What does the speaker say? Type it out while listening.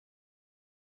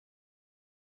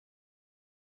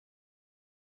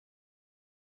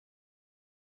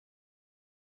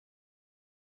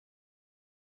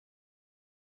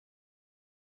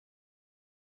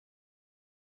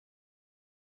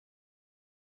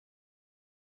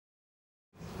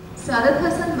सादत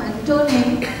हसन मंटो ने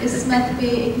इस्मत पे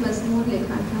एक मजमून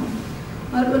लिखा था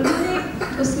और उन्होंने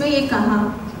उसमें ये कहा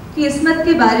कि इस्मत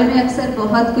के बारे में अक्सर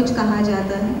बहुत कुछ कहा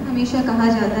जाता है, हमेशा कहा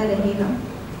जाता रहेगा।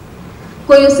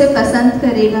 कोई उसे पसंद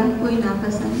करेगा, कोई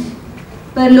नापसंद,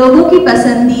 पर लोगों की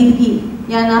पसंदीदगी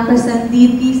या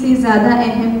नापसंदीदगी से ज़्यादा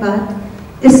अहम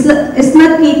बात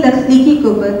इस्मत की तख्लीकी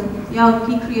कुव्वत या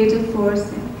उनकी क्रिएटिव फोर्स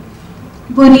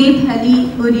है। बुरी भली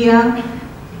बुरिया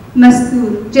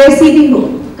मस्तूर जैसी भी हो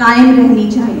कायम रहनी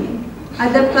चाहिए।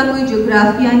 अदब का कोई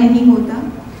जोग्राफिया नहीं होता,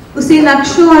 उसे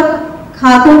नक्शों और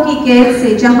खाकों की कैद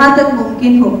से जहाँ तक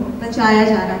मुमकिन हो बचाया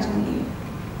जाना चाहिए।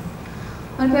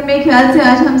 और फिर मेरे ख्याल से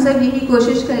आज हम सब यही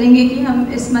कोशिश करेंगे कि हम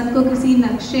इस्मत को किसी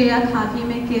नक्शे या खाकी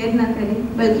में कैद ना करें,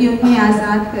 बल्कि उन्हें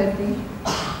आज़ाद कर दें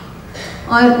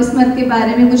और इस्मत के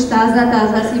बारे में कुछ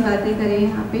ताज़ा सी बातें करें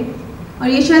यहाँ पे। और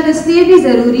ये शायद इसलिए भी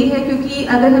ज़रूरी है क्योंकि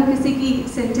अगर हम किसी की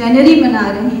सेंटेनरी मना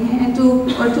रहे हैं to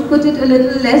put it a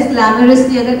little less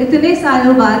ग्लैमरसली, अगर इतने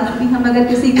सालों बाद भी हम अगर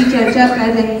किसी की चर्चा कर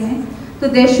रहे हैं तो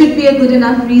there should be a good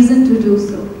enough reason to do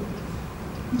so.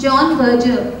 John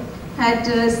वर्जर had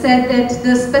said that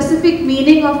the specific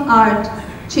meaning of art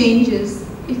changes.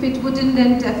 If it wouldn't,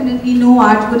 then definitely no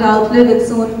art would outlive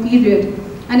its own period,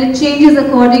 and it changes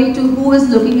according to who is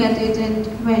looking at it and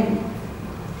when.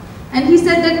 And he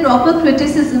said that proper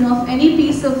criticism of any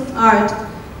piece of art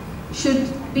should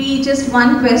be just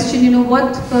one question,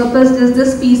 what purpose does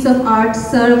this piece of art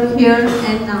serve here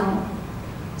and now?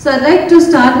 So I'd like to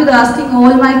start with asking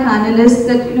all my panelists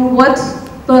that, what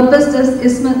purpose does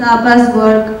Ismat Abba's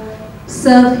work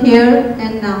serve here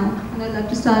and now? And I'd like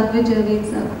to start with Javed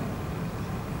sir.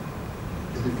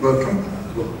 Is it working?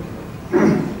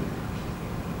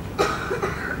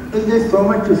 Well, there's so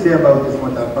much to say about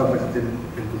Ismat Abba, but at the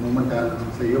moment I'll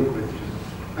answer your question.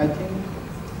 I think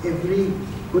every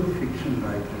good fiction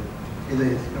writer is a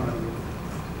historian.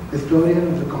 Historian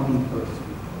is a common person.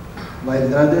 While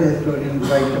the other historians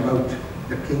write about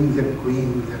the kings and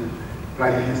queens and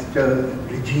prime ministers,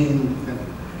 regimes and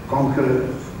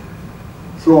conquerors,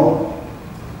 so on.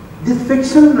 This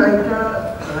fiction writer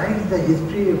writes the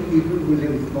history of people who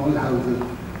live in small houses,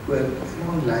 who have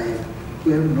small lives,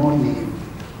 who have no name,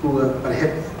 who are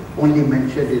perhaps only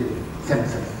mentioned in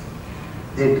census.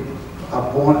 They are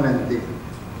born and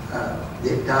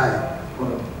they die.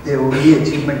 Their only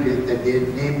achievement is that their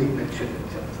name is mentioned in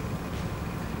census.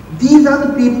 These are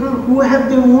the people who have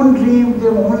their own dreams,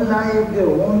 their own life, their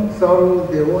own sorrows,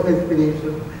 their own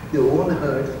aspirations, their own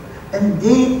hurts, and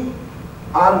they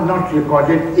are not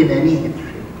recorded in any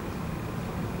history.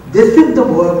 This is the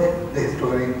work the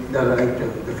historian, the writer,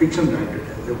 the fiction writer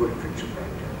does, a good fiction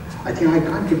writer. I think I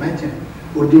can't imagine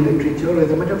Urdu literature or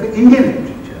as a matter of Indian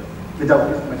literature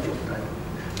without Ismat Chughtai.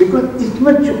 Because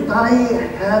Ismat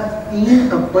Chughtai has seen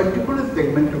a particular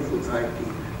segment of society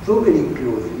so very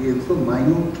closely and so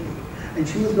minutely. And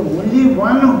she was the only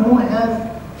one who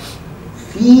has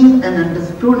seen and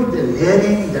understood the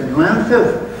layering, the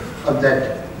nuances of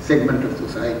that segment of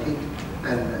society,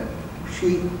 and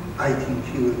I think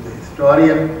she was the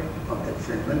historian of that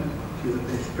segment. She was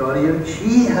the historian.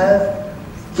 She has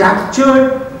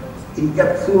captured,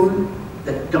 encapsulated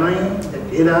the time, the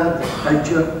era, the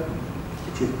culture,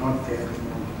 which is not there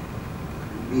anymore.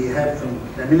 We have some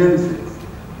reminiscences,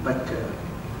 but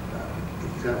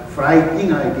it's a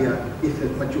frightening idea. If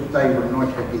Ismat Chughtai would not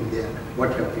have been there,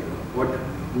 what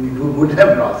we would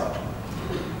have lost.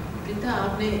 Preetha,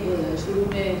 आपने शुरू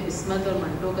में इस्मत और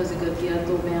मंटो का जिक्र किया,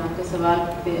 तो मैं आपके सवाल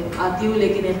पे आती हूँ,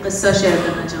 लेकिन एक किस्सा शेयर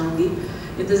करना चाहूँगी।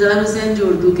 इंतज़ार हुसैन जो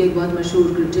उर्दू के एक बहुत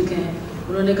मशहूर क्रिटिक हैं,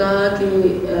 उन्होंने कहा कि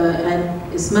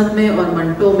इस्मत में और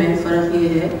मंटो में फ़र्क ये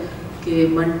है कि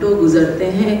मंटो गुज़रते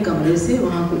हैं एक कमरे से,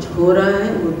 वहाँ कुछ हो रहा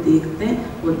है, वो देखते हैं,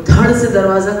 वो धड़ से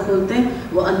दरवाज़ा खोलते हैं,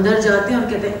 वो अंदर जाते हैं और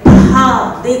कहते हैं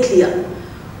हाँ देख लिया।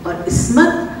 और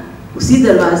इस्मत उसी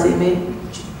दरवाजे में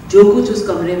जो कुछ उस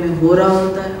कमरे में हो रहा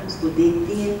होता है उसको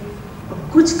देखती है और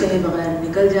कुछ कहे बगैर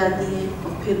निकल जाती है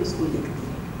और फिर उसको लिखती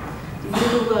है। तो ये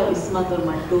होगा इस्मत और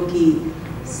मंटो की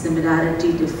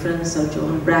सिमिलैरिटी, डिफरेंस, और जो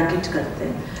हम ब्रैकेट करते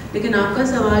हैं। लेकिन आपका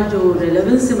सवाल जो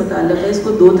रेलेवेंस से मुताल्लिक़ है,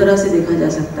 इसको दो तरह से देखा जा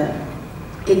सकता है।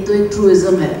 एक तो एक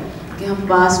ट्रूइज़म है कि हम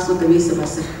पास्ट को तभी समझ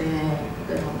सकते हैं,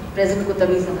 अगर हम प्रेजेंट को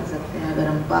तभी समझ सकते हैं अगर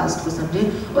हम पास्ट को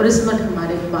समझें, और इस्मत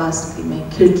हमारे पास्ट की में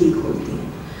खिड़की खोलती है।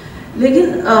 लेकिन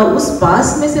उस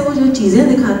पास्ट में से वो जो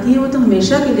चीज़ें दिखाती हैं वो तो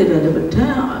हमेशा के लिए रेलेवेंट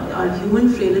हैं। Are human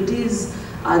फ्रेलिटीज़,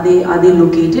 are they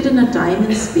located in a time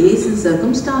and space and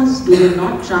circumstance? Do they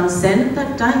not transcend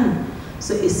that time?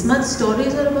 So Ismat's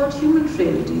stories are about human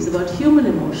frailties, about human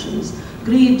emotions,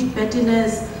 greed,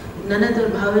 pettiness, ननद और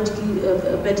भावज की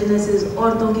पेटिनेसेस,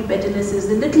 औरतों की पेटिनेसेस,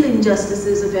 the little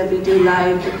injustices of everyday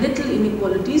life, the little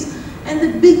inequalities and the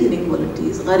big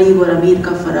inequalities, गरीब और अमीर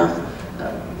का फ़र्क,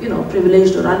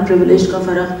 privileged or unprivileged का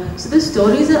फ़र्क. So the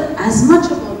stories are as much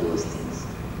about those things.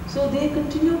 So they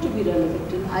continue to be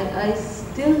relevant, and I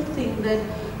still think that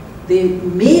they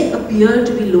may appear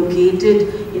to be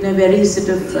located in a very sort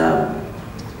of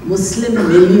Muslim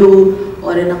milieu,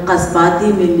 or in a qasbati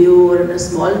milieu, or in a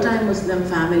small-time Muslim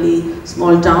family,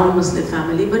 small-town Muslim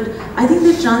family, but I think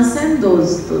they transcend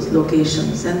those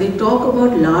locations, and they talk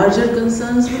about larger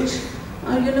concerns which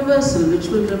are universal, which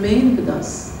will remain with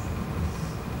us.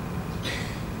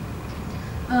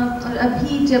 और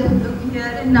अभी जब हम लोग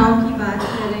here and now की बात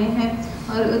कर रहे हैं,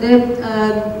 और उधर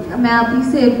मैं अभी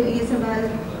से ये सवाल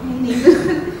नहीं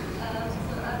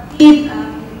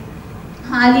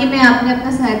हाल ही में आपने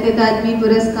अपना साहित्य अकादमी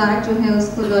पुरस्कार जो है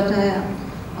उसको लौटाया,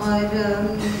 और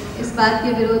इस बात के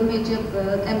विरोध में जब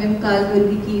MM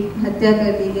कालबुर्गी की हत्या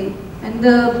कर दी गई, and the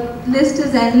list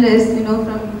is endless, from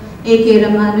AK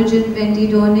Ramanujan, Wendy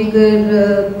Doniger,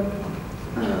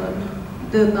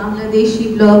 the Bangladeshi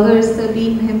blogger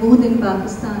Salim Mahmood in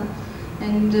Pakistan,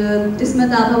 and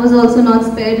Ismat Appa was also not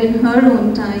spared in her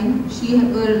own time. She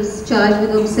was charged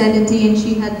with obscenity and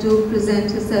she had to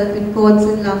present herself in courts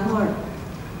in Lahore.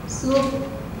 So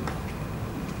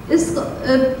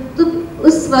तो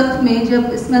उस वक्त में जब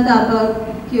इस्मत आपा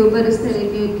के ऊपर इस तरह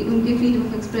के उनके फ्रीडम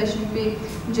ऑफ एक्सप्रेशन पे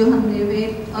जो हमले हुए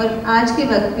और आज के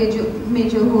वक्त पे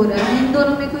जो हो रहा है, इन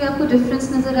दोनों में कोई आपको डिफरेंस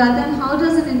नज़र आता है? How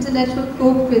does an intellectual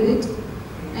cope with it,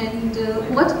 and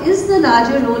what is the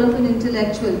larger role of an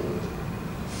intellectual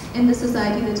in the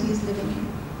society that he is living in?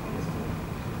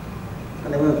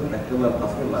 मैं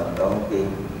काफ़ी मानता हूँ कि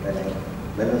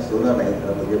मैंने सुना नहीं था,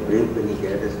 मुझे ब्रीफ भी नहीं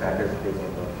किया, starter speaking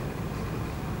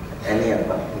any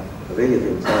really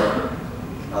things,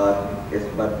 और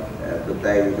इस्मत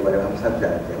चुगताई के बारे में हम सब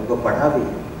जानते हैं, उनको पढ़ा भी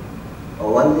है। और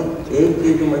वन थिंग, एक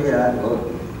चीज़ जो मुझे आज बहुत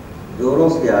ज़ोरों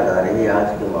से याद आ रही है आज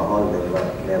के माहौल में,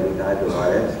 मैंने अभी कहा जो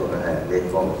वायलेंस हो रहा है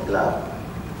देशों के खिलाफ,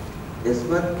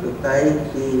 इस्मत चुगताई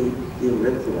की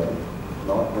मृत्यु में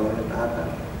मौत में उन्होंने कहा था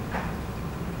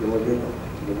कि मुझे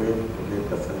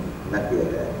पसंद न किया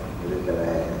जाए, मुझे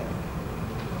जलाया जाए,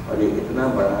 और ये इतना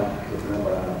बड़ा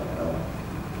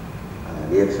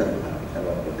रिएक्शन था,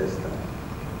 प्रोटेस्ट था।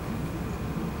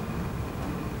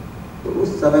 तो उस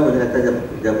समय मुझे लगता है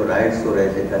जब राइट्स हो रहे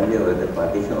थे, दंगे हो रहे थे,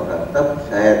 पार्टीशन हो रहा, तब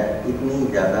शायद इतनी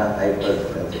ज़्यादा हाइपर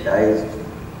सेंसिटाइज्ड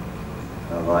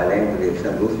वायलेंट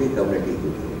रिएक्शन दूसरी कम्युनिटी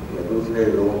की थी या दूसरे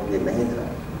लोगों के लिए नहीं था,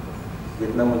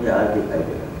 जितना मुझे आज दिखाई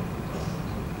दे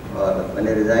रहा। और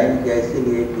मैंने रिज़ाइन किया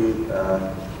इसीलिए कि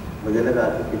मुझे लगा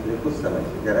कि पिछले कुछ समय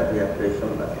से ज़रा भी ऑपरेशन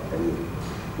बातें करिए,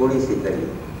 थोड़ी सी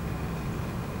करिए,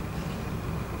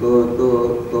 तो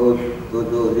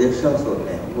जो रिएक्शंस होते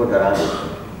हैं वो डरा देते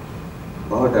हैं,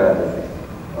 बहुत डरा देते हैं।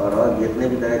 और जितने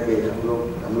भी तरह के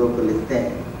हम लोग तो लिखते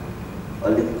हैं, और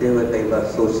लिखते हुए कई बार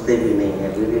सोचते भी नहीं हैं,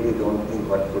 we really don't think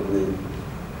what could be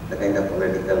the kind of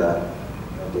political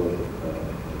जो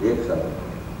रिएक्शन।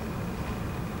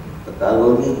 तो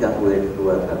कालबुर्गी का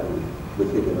हुआ था कुछ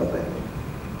ही दिनों पहले,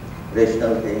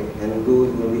 रेशनल थे, हिंदूज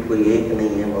में भी कोई एक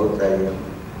नहीं है, बहुत सारे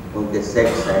उनके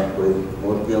सेक्ट्स हैं, कोई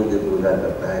मूर्तियों की पूजा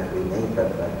करता है, कोई नहीं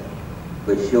करता है,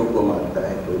 कोई शिव को मानता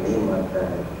है, कोई नहीं मानता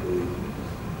है, कोई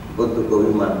बुद्ध को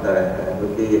भी मानता रहता है।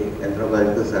 क्योंकि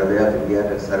एंथ्रोपोलॉजिकल सर्वे ऑफ इंडिया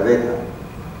का सर्वे था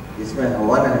जिसमें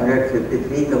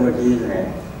 153 कम्युनिटीज़ हैं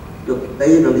जो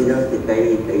कई रिलीजन्स की कई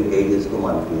डेटीज़ को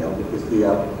मानती हैं, तो किसी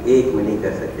आप एक में नहीं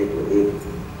कह सकते कि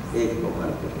एक को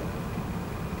मानते हैं।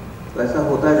 तो ऐसा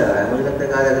होता जा रहा है। मुझे लगता है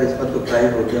कि आज अगर इस्मत चुगताई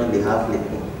होती है और लिहाफ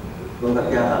लिखती तो उनका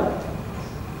क्या हाल है?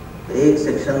 तो एक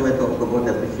सेक्शन में तो उनको बहुत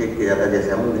अप्रिशिएट किया जाता है, जैसे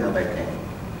हम लोग यहाँ बैठे हैं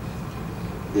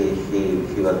कि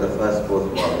she was the first post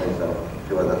modernism,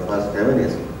 she was the first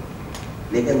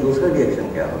feminist. लेकिन दूसरा रिएक्शन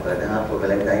क्या होता है, जहाँ आपको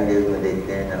वैलेंटाइन डेज में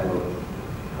देखते हैं, जहाँ लोग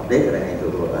आप देख रहे हैं जो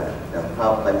हो रहा है, जहाँ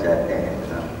खाप पंचायतें हैं,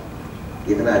 जहाँ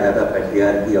इतना ज़्यादा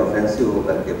पैट्रियार्की ऑफेंसिव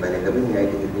होकर के पहले कभी नहीं आई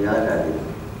थी जितनी आज आ गई।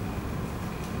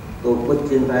 तो कुछ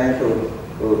चिंताएँ तो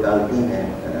डालती हैं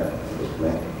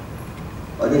उसमें।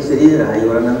 और ये सीरीज रहा,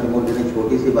 युवानंद मोदी ने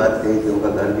छोटी सी बात कही कि उनका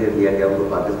घर गिर दिया गया, उनको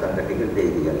पाकिस्तान का टिकट दे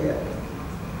दिया गया।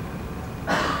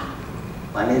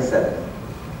 मानिए सर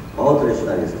बहुत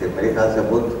रेशनलिस्ट थे, मेरे ख्याल से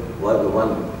Buddha was the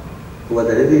one who was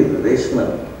really rational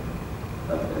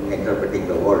in interpreting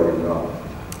the world in wrong.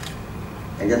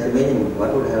 And just imagine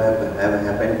what would have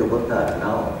happened to Buddha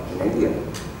now in India.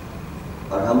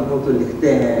 और हम लोग तो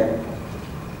लिखते हैं,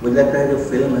 मुझे लगता है जो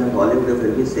फिल्म है बॉलीवुड है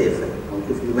फिर भी सेफ है,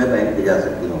 उनकी फिल्में बैन की जा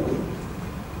सकती होंगी,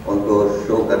 उनको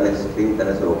शो करने से स्क्रीन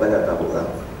करने से रोका जाता होगा,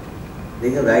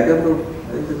 लेकिन राइटर तो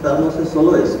ऑलमोस्ट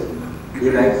सोलोइस्ट, ये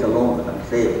राइट्स अलोन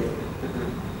सेफ।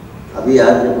 अभी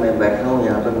आज जब मैं बैठा हूँ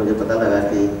यहाँ पर, मुझे पता लगा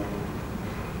कि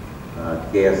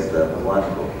KS भगवान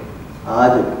को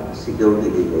आज सिक्योरिटी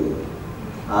दी गई है,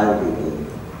 आज दी गई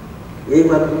है।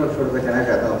 एक बात तो मैं छोड़ कर कहना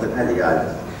चाहता हूँ प्रथा जी,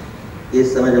 आज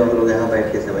इस समय जब हम लोग यहाँ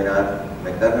बैठ के सेमिनार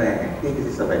में कर रहे हैं, ठीक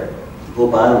इसी समय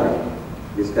भोपाल में,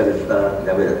 जिसका रिश्ता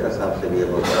जावेद अख्तर साहब से भी है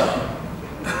बहुत बड़ा,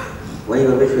 वहीं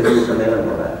पर विश्व हिंदी सम्मेलन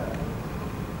हो रहा है।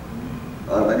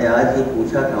 और मैंने आज ही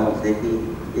पूछा था उनसे कि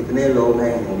इतने लोग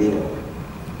हैं हिंदी में,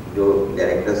 जो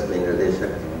डायरेक्टर्स में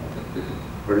निर्देशक हैं,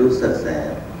 प्रोड्यूसर्स हैं,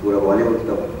 पूरा बॉलीवुड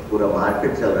का पूरा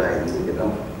मार्केट चल रहा है हिंदी के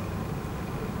दम,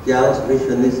 क्या उस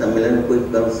विश्व हिंदी सम्मेलन में कोई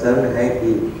कंसर्न है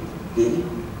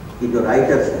कि जो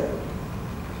राइटर्स हैं,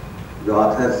 जो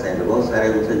ऑथर्स हैं, जो बहुत सारे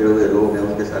उनसे जुड़े हुए लोग हैं,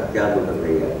 उनके साथ क्या गुजर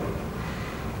रही है?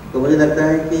 तो मुझे लगता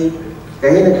है कि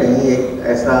कहीं ना कहीं एक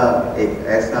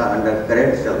ऐसा अंडर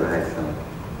करेंट चल रहा है इस समय,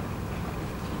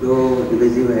 जो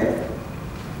डिविजिव है,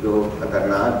 जो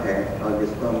खतरनाक है, और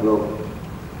जिसको हम लोग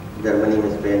जर्मनी में,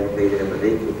 स्पेन में कई जगह पर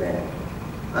देख चुके हैं।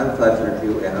 अनफॉर्चुनेटली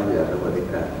वो यहाँ भी आता हुआ दिख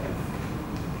रहा है।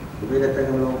 तो मुझे लगता है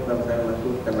कि हम लोग कंसर्न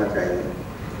महसूस करना चाहिए।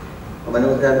 और मैंने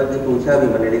उनसे आकर के पूछा भी,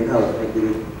 मैंने लिखा उसमें कि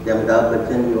जब अमिताभ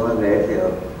बच्चन जी वहाँ गए थे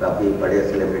और काफ़ी बड़े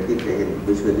सेलिब्रिटी थे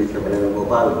विश्व हिंदी सम्मेलन में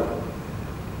भोपाल में,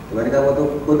 तो मैंने कहा वो तो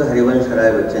खुद हरिवंश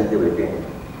राय बच्चन के बेटे हैं।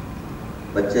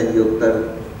 बच्चन जी उत्तर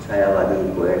छायावादी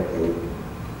पोएट थे,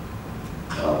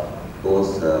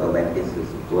 पोस्ट रोमांटिक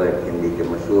पोएट हिंदी के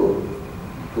मशहूर,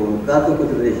 तो उनका तो कुछ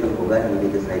रिलेशन होगा हिंदी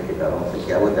के साहित्यकारों से।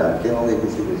 क्या वो जानते होंगे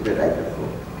किसी दूसरे राइटर को?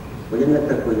 मुझे नहीं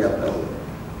लगता कोई जानता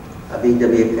होगा। अभी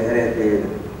जब ये कह रहे थे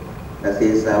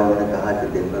नसीर साहब, उन्होंने कहा कि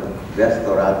दिन भर व्यस्त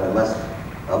और रात में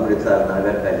मस्त अमृतसर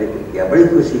नागर का जिक्र किया, बड़ी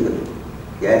खुशी हुई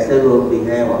कि ऐसे लोग भी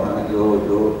हैं वहाँ जो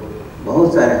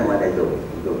बहुत सारे हमारे जो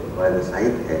हमारे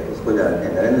साहित्य है उसको जानते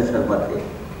हैं। नरेंद्र शर्मा थे,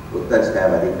 उत्तर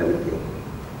छायावादी कवि थे,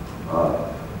 और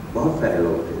बहुत सारे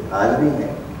लोग थे, आज भी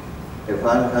हैं।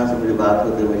 इरफान खान से मुझे बात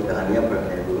होती है, मेरी कहानियाँ पढ़ते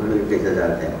हैं, दूसरे लिटरेचर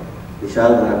जानते हैं।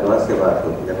 विशाल भारद्वाज से बात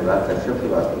होती है, अनुराग कश्यप से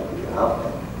बात होती है, आप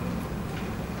हैं,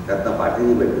 रत्ना पाटिल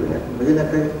जी बैठे हुए हैं। मुझे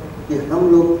लगता है कि हम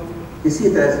लोग किसी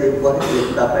तरह से वह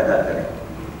एकता पैदा करें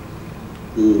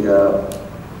कि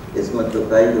इस्मत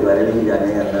चुगताई के बारे में भी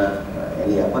जाने,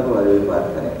 यानी आपा के बारे में बात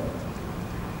करें,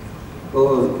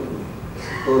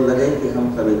 तो लगे कि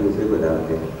हम सब एक दूसरे को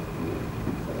जानते हैं।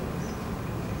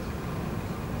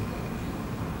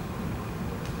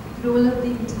 Role of the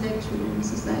intellectual in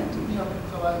society.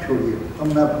 सवाल छोड़िए, अब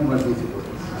मैं अपनी मर्जी से बोलूँ।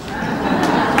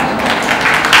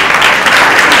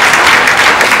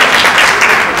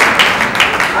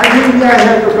 I think we are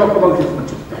here to talk about Ismat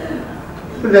Chughtai.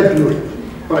 So let's do it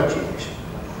for a change.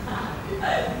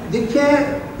 देखिए,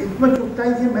 इसमत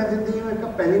चुगताई से मैं जिंदगी में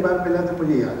कब पहली बार मिला था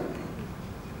मुझे याद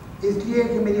है, इसलिए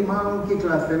कि मेरी माँ उनकी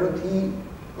क्लास फेलो थी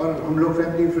और हम लोग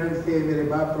फैमिली फ्रेंड्स थे। मेरे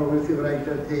बाप प्रोग्रेसिव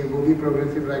राइटर थे, वो भी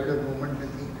प्रोग्रेसिव राइटर मूवमेंट में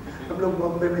थी। हम लोग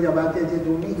बॉम्बे में जब आते थे तो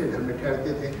उन्हीं के घर में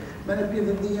ठहरते थे। मैंने अपनी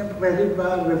ज़िंदगी में पहली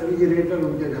बार रेफ्रिजरेटर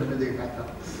उनके घर में देखा था।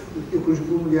 उसकी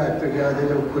खुशबू मुझे आज तक याद है,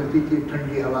 जब खुलती थी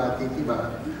ठंडी हवा आती थी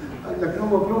बाहर। और लखनऊ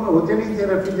वखनऊ में होते नहीं थे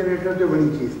रेफ्रिजरेटर, जो बड़ी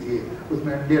चीज़ थी,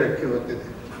 उसमें अंडे रखे होते थे।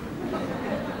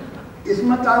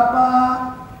 इसमत आपा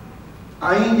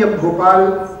आई जब भोपाल,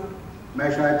 मैं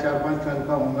शायद 4-5 साल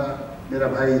का होऊंगा, मेरा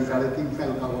भाई 3.5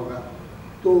 साल का होगा,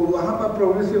 तो वहाँ पर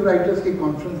प्रोग्रेसिव राइटर्स की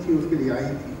कॉन्फ्रेंस थी, उसके लिए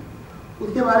आई थी।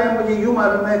 उसके बारे में मुझे यूँ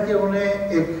मालूम है कि उन्होंने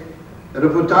एक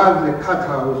रिपोर्टाज लिखा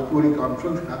था उस पूरी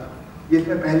कॉन्फ्रेंस का,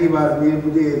 जिसमें पहली बार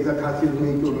मुझे इज्जत हासिल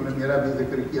हुई कि उन्होंने मेरा भी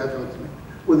जिक्र किया था उसमें।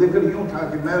 वो जिक्र यूँ था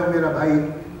कि मैं और मेरा भाई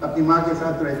अपनी माँ के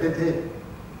साथ रहते थे।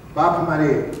 बाप हमारे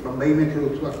बम्बई में थे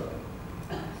उस वक्त,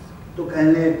 तो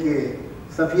कहने कि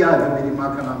सफ़िया जो मेरी माँ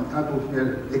का नाम था, तो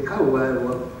उसमें लिखा हुआ है, वो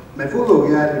महफूज हो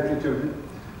गया है लिटरेचर में,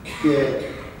 कि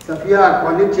सफ़िया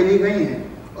कॉलेज चली गई हैं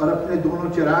और अपने दोनों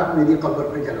चिराग मेरी कब्र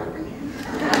पे जला गई हैं।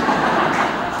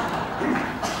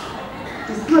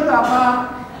 इसमत आपा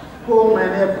को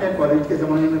मैंने अपने कॉलेज के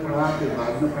ज़माने में पढ़ा, फिर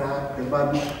बाद में पढ़ा, फिर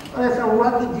बाद में, और ऐसा हुआ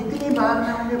कि जितनी बार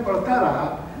मैं उन्हें पढ़ता रहा,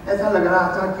 ऐसा लग रहा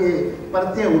था कि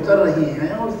परतें उतर रही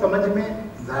हैं और समझ में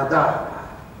ज़्यादा।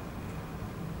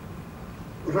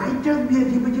 राइटर्स भी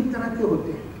अजीब अजीब तरह के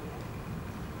होते हैं।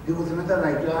 There was another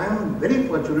writer. I am very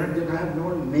fortunate that I have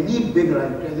known many big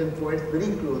writers and poets very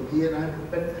closely, and I have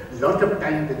spent lot of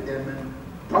time with them and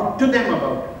talked to them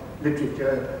about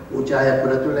literature. वो चाहे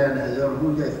पुरतुलैन हैज़र हूँ,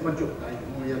 या इसमत चुगताई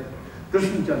हूँ, या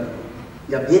कृष्णचंद्र हूँ,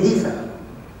 या बेदी साहब,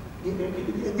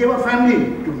 they were family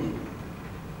to me.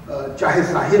 चाहे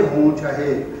साहिर हों, चाहे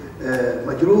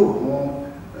मजरूह हों,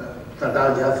 सरदार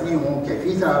जाफरी हों,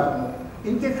 कैफी साहब हों,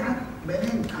 इनके साथ मैंने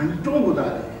घंटों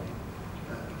गुजारे हैं,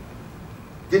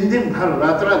 दिन भर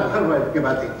रात भर बैठ के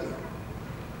बातें की।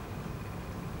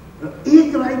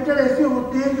 एक राइटर ऐसे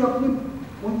होते हैं जो अपनी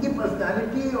उनकी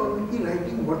पर्सनालिटी और उनकी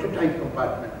राइटिंग वाटर टाइप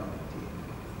कंपार्टमेंट में होती है,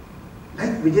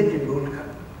 like Vijay Tendulkar,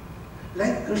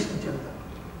 like Krishnachandra.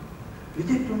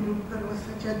 Vijay Tendulkar was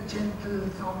such a gentle,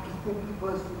 soft-spoken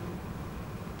person.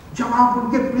 जब आप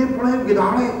उनके प्ले पढ़े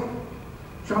गिधाड़े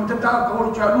शांतता और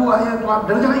चालू आए तो आप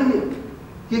डर जाएंगे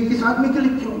कि किस आदमी के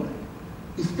लिखे होंगे,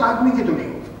 इसका आदमी के तो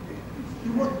नहीं हो सकते। He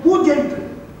was so gentle,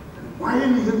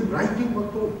 while his writing was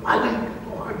so violent,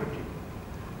 so hard-hitting.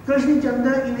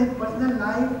 Krishnachandra in his personal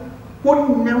life could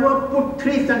never put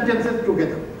 3 sentences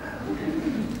together.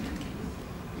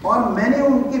 और मैंने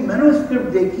उनकी मैन्युस्क्रिप्ट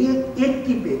देखी है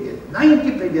 80 pages,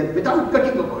 90 pages without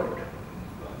cutting a word,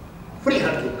 free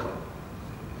hand लिखा।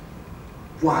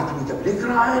 वो आदमी जब लिख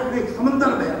रहा है तो एक समंदर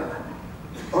बह रहा है,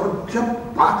 और जब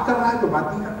बात कर रहा है तो बात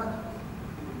नहीं कर पाता।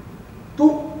 तो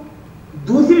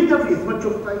दूसरी तरफ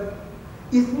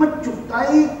इस्मत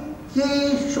चुगताई के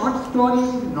शॉर्ट स्टोरी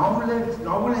नॉवल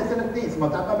ऐसे लगते हैं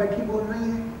इस्मत आपा बैठी बोल रही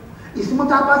है। इस्मत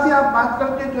आपा से आप बात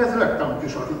करते हैं तो ऐसा लगता है उनकी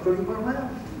शॉर्ट स्टोरी पढ़ रहे हैं।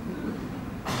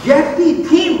 जैसी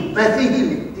थी वैसे ही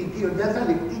लिखती थी और जैसा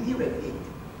लिखती थी वैसे ही।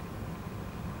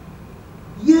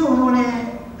 ये उन्होंने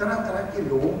तरह तरह के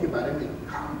लोगों के बारे में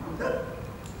लिखा।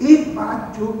 एक बात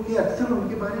जो कि अक्सर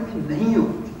उनके बारे में नहीं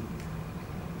होती,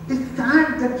 it's sad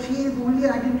that she is only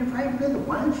identified with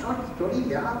one short story,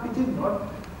 which is not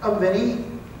a very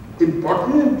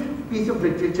important piece of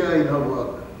literature in her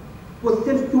work. वो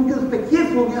सिर्फ क्योंकि उस पर केस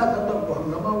हो गया था तो वो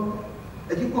हंगामा हुआ,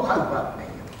 ऐसी कोई खास बात नहीं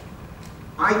है।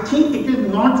 I think it is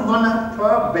not one of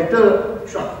her better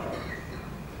short stories.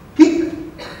 ठीक है?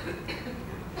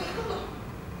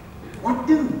 What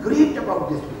is great about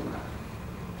this woman?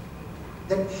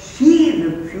 That she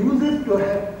refuses to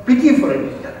have pity for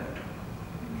any character.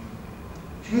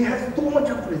 She has so much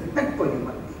of respect for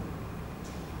human beings.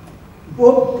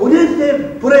 वो बुरे से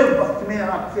बुरे वक्त में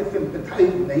आपसे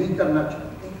sympathize नहीं करना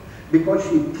चाहती, because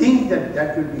she thinks that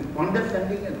will be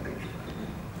condescending and petty.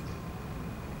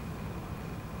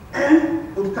 And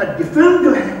उसका डिफेंस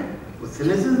जो है वो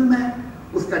सिनिसिज्म है,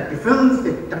 उसका डिफेंस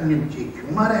एक टंग इन चीक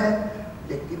ह्यूमर है,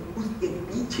 लेकिन उसके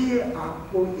पीछे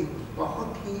आपको एक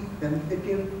बहुत ही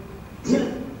सेंसिटिव दिल,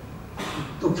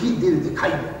 दुखी दिल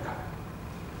दिखाई देता है,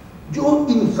 जो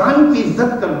इंसान की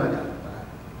इज्जत करना जानता है।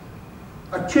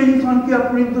 अच्छे इंसान की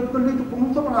अपनी इज्जत कर ली तो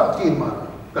कौन सा बड़ा तीर मारा,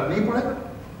 करना ही पड़ेगा।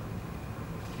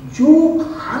 जो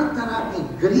हर तरह के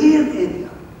ग्रेव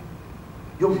एरिया,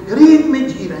 जो ग्रेव में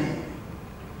जी रहे हैं,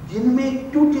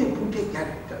 जिनमें टूटे फूटे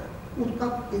कैरेक्टर, उसका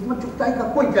इस्मत चुगताई का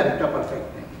कोई कैरेक्टर परफेक्ट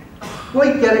नहीं है, कोई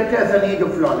कैरेक्टर ऐसा नहीं जो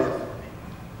फ्लॉलेस है।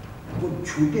 वो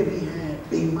झूठे भी हैं,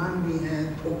 बेईमान भी हैं,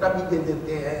 धोखा भी दे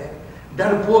देते हैं,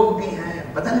 डरपोक भी हैं,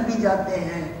 बदल भी जाते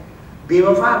हैं,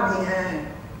 बेवफा भी हैं,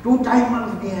 टू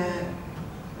टाइमर्स भी हैं।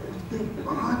 उसके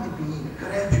बाद भी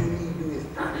gradually you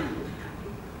start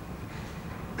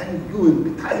and you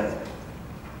empathise.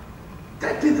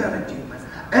 That is an achievement.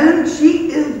 And she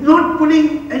is not pulling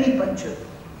any punches.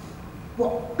 वो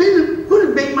बिल्कुल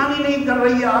बेईमानी नहीं कर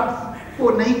रही है, आपको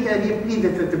नहीं कह रही है प्लीज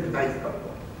ऐसे सिंपैथाइज कर दो।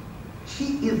 She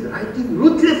is writing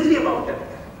ruthlessly about it.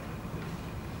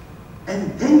 And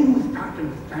then you start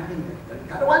understanding that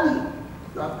घरवाली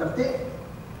जो आप करते,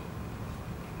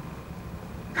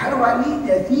 घरवाली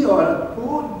जैसी औरत को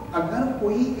अगर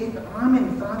कोई एक आम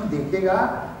इंसान देखेगा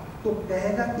तो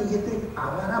कहेगा कि ये तो एक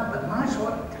आवारा बदमाश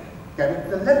औरत है,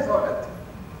 कैरेक्टरलेस औरत है,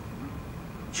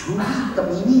 झूठी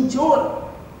कमीनी चोर।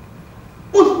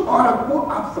 उस औरत को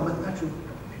आप समझना शुरू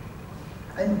करते हैं,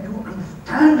 and you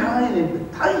understand her and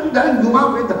empathize with her, you are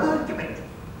with her ultimately.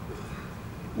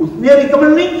 उसने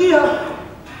रिकमेंड नहीं किया,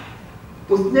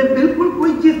 उसने बिल्कुल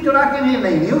कोई चीज चुरा के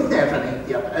नहीं, उसने ऐसा नहीं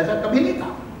किया, ऐसा कभी नहीं था।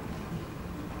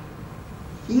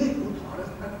 ये उस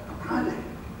औरत का कमाल है,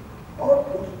 और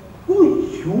उसको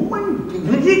ह्यूमन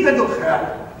डिग्निटी का जो ख्याल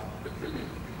है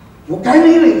वो कह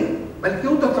नहीं रही, बल्कि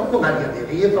वो तो सबको गालियां दे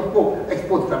रही है, सबको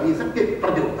एक्सपोज कर रही है, सबके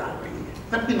पर्दे उतार रही है,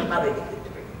 सबकी नकारे खींच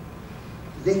रही है।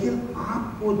 लेकिन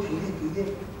आपको धीरे धीरे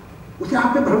उसे आप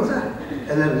पे भरोसा है,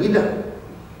 as a reader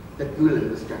that you will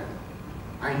understand,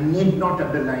 I need not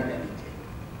underline anything.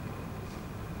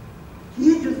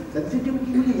 ये जो सेंसिटिविटी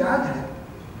मुझे याद है,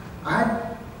 आज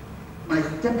my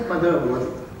स्टेपमदर was,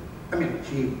 I mean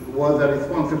she was a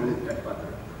responsible स्टेपमदर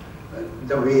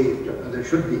the way mother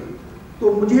should be. तो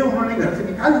मुझे उन्होंने घर से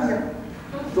निकाल दिया,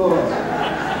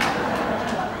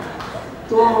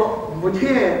 तो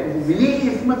मुझे मिली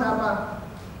इस्मत आपा,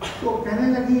 तो कहने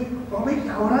लगी तो भाई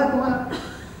क्या हो रहा है तुम्हारा?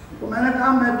 तो मैंने कहा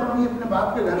मैं तो अभी अपने बाप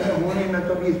के घर में हूँ नहीं, मैं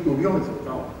तो अभी स्टूडियो में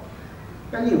सोता हूँ।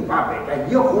 कहली वाह बेटा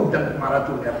ये खूब डंक मारा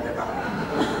तुमने अपने बाप।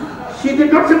 She did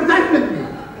not sympathize with me.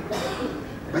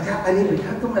 बता अरे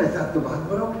बेटा तुम्हारे साथ तो बहुत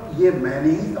बुरा, ये मैं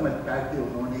नहीं समझता कि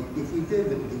उन्होंने किसी से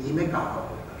जिंदगी में कहा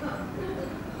होगा।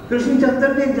 कृष्णचंद्र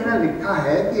ने एक जगह लिखा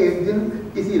है कि एक दिन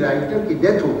किसी राइटर की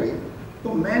डेथ हो गई,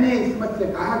 तो मैंने इसमत से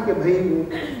कहा कि भाई वो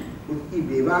उसकी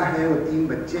बेवा है, वो 3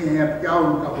 बच्चे हैं, अब क्या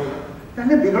उनका होगा?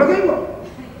 कहने बिगड़ गई वो,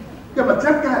 क्या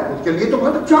मतलब क्या है? उसके लिए तो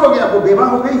बहुत अच्छा हो गया, वो बेवा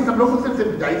हो गई, सब लोग उससे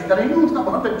सिंपैथाइज करेंगे, उसका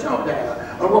बहुत अच्छा हो जाएगा,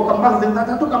 और वो कम वक्त जिंदा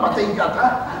था तो कमाते ही क्या था।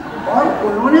 और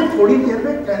उन्होंने थोड़ी देर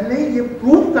में कहने ये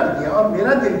प्रूव कर दिया, और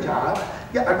मेरा दिल चाहा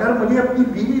कि अगर मुझे अपनी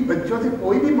बीवी बच्चों से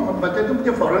कोई भी मोहब्बत है तो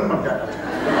मुझे फौरन मर जाना।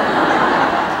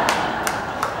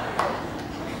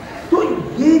 तो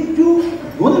ये जो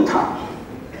गुण था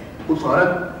उस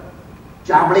औरत,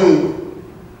 चावड़े,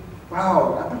 बड़ा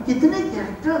होगा, तो कितने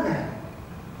कैरेक्टर हैं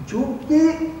जो कि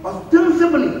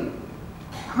ऑस्टेंसिबली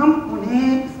हम उन्हें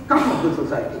स्कम ऑफ द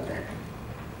सोसाइटी कहते हैं,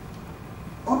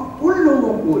 और उन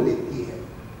लोगों को लेती है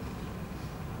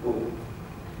वो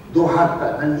 2 हाथ का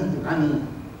नन्ही जनानी,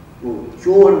 वो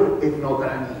चोर एक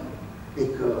नौकरानी,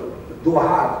 एक 2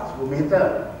 हाथ वो मेहतर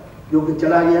जो कि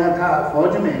चला गया था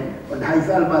फौज में और 2.5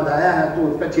 साल बाद आया है तो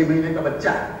उसका 6 महीने का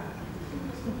बच्चा है।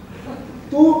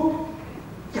 तो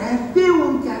कैसे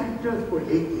उन कैरेक्टर्स को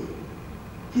लेके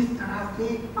किस तरह से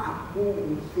आपको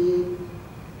उनसे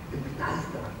सिंपैथाइज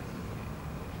कराते हैं,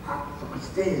 आप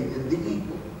समझते हैं जिंदगी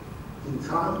को,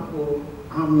 इंसान को,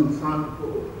 आम इंसान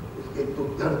को, उसके दुख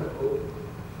दर्द को,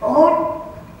 और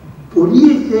बुरी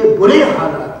से बुरे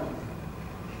हालात में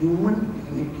ह्यूमन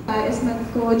डिग्निटी। इसमत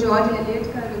को जॉर्ज एलियट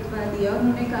का रुतबा दिया।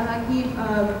 उन्होंने कहा कि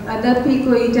अदब भी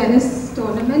कोई टेनिस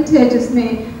टूर्नामेंट है जिसमें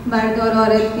मर्द और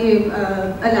औरत के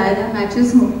अलग मैचेस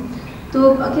हों। तो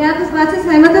क्या आप इस बात से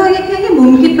सहमत हो, या क्या ये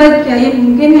मुमकिन, पर क्या ये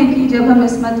मुमकिन है कि जब हम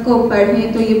इसमत को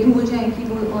पढ़ें तो ये भूल जाएं कि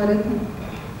वो औरत है?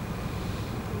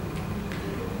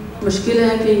 मुश्किल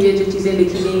है कि ये जो चीज़ें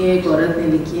लिखी गई हैं एक औरत ने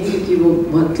लिखी हैं, क्योंकि वो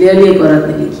बहुत क्लियरली एक औरत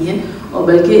ने लिखी हैं, और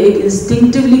बल्कि एक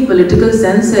इंस्टिंक्टिवली पॉलिटिकल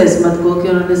सेंस है इसमत को कि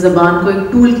उन्होंने ज़बान को एक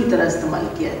टूल की तरह इस्तेमाल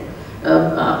किया है।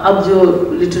 अब जो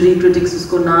लिटरेरी क्रिटिक्स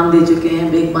उसको नाम दे चुके हैं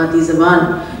बेगमाती ज़बान,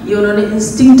 ये उन्होंने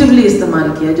इंस्टिंक्टिवली इस्तेमाल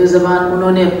किया। जो ज़बान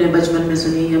उन्होंने अपने बचपन में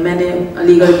सुनी है, मैंने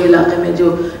अलीगढ़ के इलाके में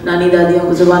जो नानी दादियों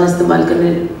को ज़बान इस्तेमाल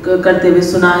करते हुए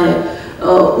सुना है,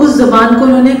 उस ज़बान को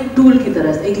उन्होंने एक टूल की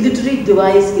तरह, एक लिटरेरी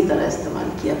डिवाइस की तरह इस्तेमाल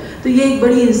किया। तो ये एक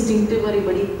बड़ी इंस्टिंक्टिव और एक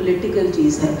बड़ी पॉलिटिकल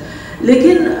चीज़ है।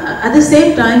 लेकिन एट द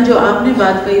सेम टाइम जो आपने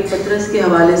बात कही पत्रस के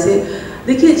हवाले से,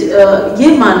 देखिए ये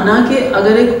मानना कि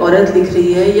अगर एक औरत लिख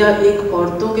रही है या एक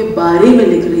औरतों के बारे में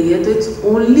लिख रही है तो it's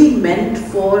only meant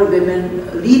for women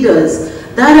readers,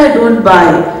 that I don't buy,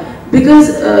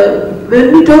 because when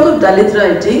we talk of Dalit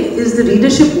writing, is the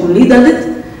readership only Dalit?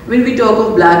 When we talk of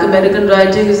Black American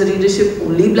writing, is the readership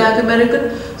only Black American?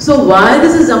 So why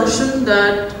this assumption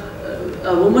that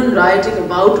a woman writing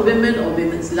about women or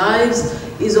women's lives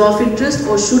is of interest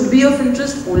or should be of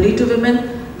interest only to women?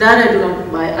 That I do not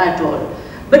buy at all.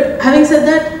 But having said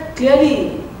that, clearly,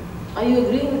 are you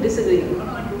agreeing or disagreeing?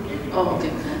 Oh,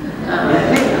 okay.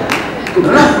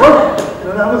 No,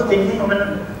 I was thinking,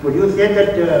 would you say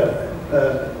that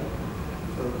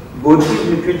Gandhi's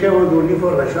literature was only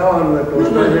for Russia, or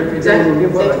Tolstoy's literature was only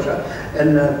for Russia,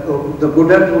 and the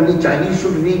good and only Chinese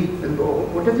should read?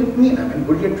 What does it mean? I mean,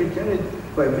 good literature is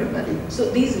for everybody. So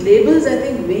these labels, I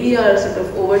think we are sort of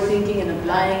overthinking and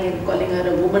applying and calling her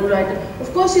a woman writer.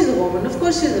 Of course she's a woman, of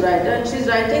course she's a writer, and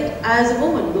she's writing as a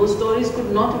woman. Those stories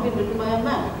could not have been written by a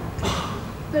man.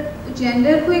 But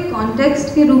gender को एक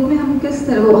context के रूप में हम किस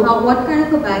तरह, what kind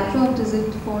of a backdrop does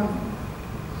it form?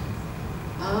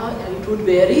 It would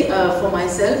vary. For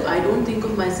myself, I don't think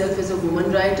of myself as a woman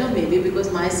writer, maybe because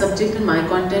my subject and my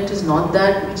content is not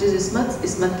that which is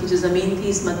Ismat की जो ज़मीन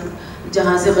थी, Ismat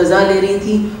जहाँ से Gaza ले रही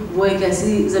थी, वो एक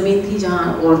ऐसी ज़मीन थी जहाँ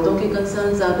औरतों के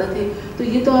कंसर्न ज़्यादा थे। तो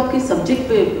ये तो आपके सब्जेक्ट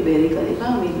पे वेरी करेगा।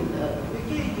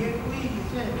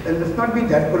 Let's not be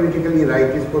that politically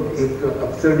right, इसको एक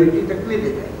absurdity तक ले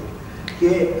ले जाएंगे कि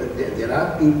there are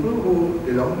people who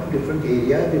belong to different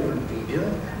areas, different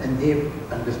regions, and they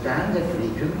understand that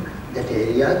region, that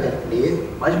area, that place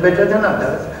much better than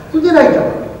others, so they write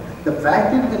about it. The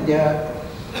fact is that there are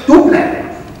 2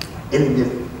 planets in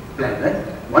this planet.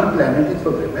 One planet is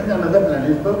for women, another planet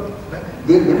is for men.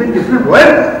 They live in different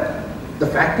worlds. The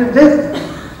fact is this.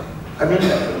 I mean,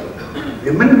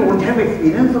 women don't have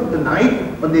experience of the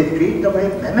night on the street the way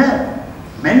men have.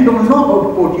 Men don't know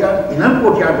about courtyard, inner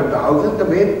courtyard of the houses the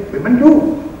way women do.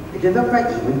 It is a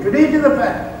fact. Even today it is a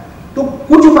fact. तो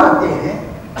कुछ बातें हैं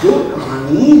जो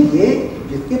कहानी ये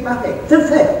जिसके पास access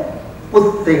है उस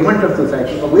सेगमेंट ऑफ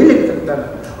सोसाइटी का वही लिख सकता है,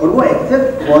 और वो access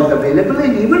was available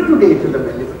and even today it is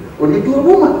available only to a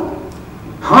woman.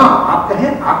 हाँ, आप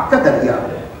कहें आपका दरिया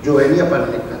जो एलिया पर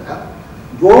लिखा था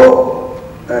वो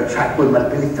शायद कोई मर्द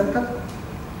भी लिख सकता था।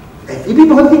 ऐसी भी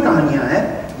बहुत सी कहानियां हैं,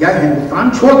 या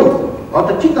हिंदुस्तान छोड़ दो,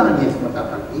 बहुत अच्छी कहानी है इसमें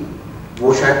की,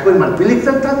 वो शायद कोई मर्द भी लिख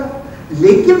सकता था,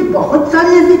 लेकिन बहुत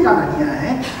सारी ऐसी कहानियां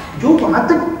हैं जो वहां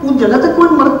तक, उस जगह तक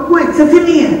कोई मर्द को एक्सेस ही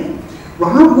नहीं है,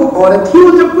 वहां वो औरत ही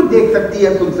वो सब कुछ देख सकती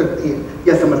है, सुन सकती है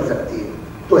या समझ सकती है।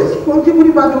 तो ऐसी कौन सी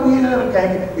बुरी बात हो गई है अगर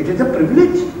कहेंगे it is a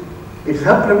privilege, it's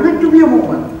her privilege to be a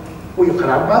woman, कोई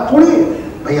खराब बात थोड़ी है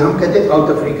भाई। हम कहते हैं साउथ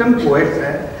अफ्रीकन पोएट्स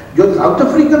हैं, जो साउथ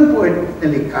अफ्रीकन पोएट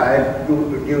ने लिखा है जो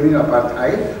ड्यूरिंग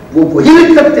अपार्थाइड, वो वही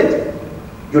लिख सकते थे।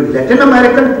 जो लैटिन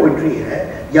अमेरिकन पोइट्री है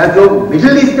या जो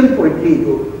मिडिल ईस्टर्न पोइट्री,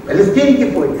 जो पैलेस्टीन की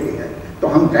पोइट्री है, तो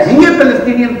हम कहेंगे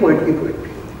पैलेस्टीनियन पोइट की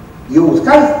पोइट्री, ये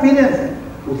उसका एक्सपीरियंस है।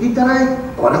 उसी तरह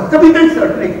एक औरत का भी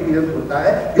सर्टेन एक्सपीरियंस होता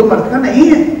है जो मर्द का नहीं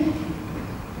है।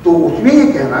 तो उसमें ये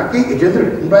कहना कि it is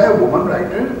written by a woman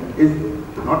writer is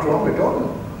not wrong at all.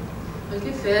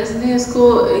 बल्कि फैज ने इसको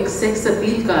एक सेक्स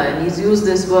अपील कहा है, he's used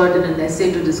this word in an essay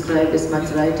to describe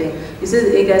Ismat's writing. इसे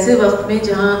एक ऐसे वक्त में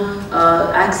जहाँ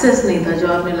एक्सेस नहीं था, जो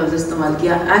आपने लफ्ज़ इस्तेमाल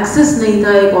किया, एक्सेस नहीं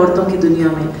था एक औरतों की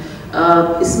दुनिया में,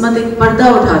 इस्मत एक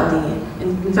पर्दा उठाती हैं।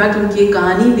 इनफैक्ट उनकी एक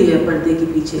कहानी भी है पर्दे के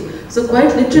पीछे। So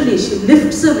quite literally she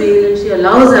lifts a well and she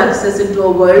allows access into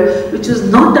a world which was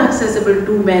not accessible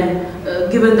to main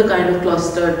given the kind of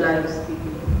clustered lives.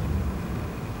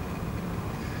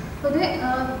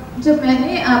 जब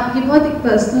मैंने आपकी, बहुत एक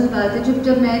पर्सनल बात है,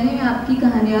 जब मैंने आपकी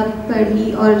कहानियाँ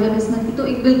पढ़ी और जब इसमें की, तो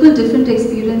एक बिल्कुल डिफरेंट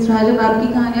एक्सपीरियंस रहा। जब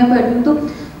आपकी कहानियाँ पढ़ी हूँ तो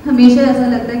हमेशा ऐसा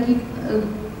लगता है कि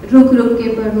रुक रुक के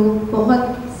पढ़ो, बहुत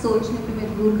सोचने पे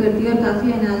मजबूर करती है और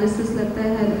काफ़ी एनालिसिस लगता है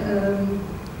हर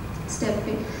स्टेप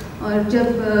पे। और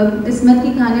जब इसमत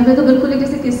की कहानियाँ पे तो बिल्कुल एक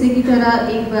जैसे किस्से की तरह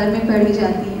एक बार में पढ़ी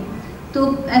जाती हैं, तो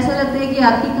ऐसा लगता है कि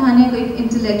आपकी कहानियाँ एक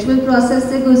इंटेलेक्चुअल प्रोसेस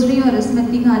से गुजरी और इसमत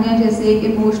की कहानियाँ जैसे एक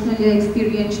इमोशनल या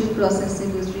एक्सपीरियंशियल प्रोसेस से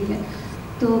गुजरी है।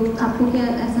 तो आपको क्या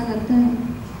ऐसा लगता है?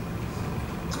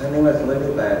 नहीं, मैं समझ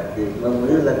नहीं पाया कि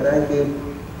मुझे लगता है कि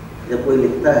जब कोई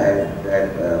लिखता है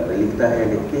या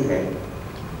लिखती है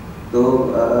तो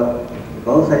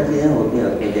बहुत सारी चीज़ें होती हैं,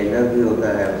 उसमें जेंडर भी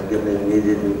होता है, उसकी अपनी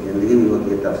ज़िंदगी भी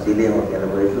होती है, तफसीलें होती हैं,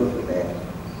 एलाबोरेशंस होते हैं,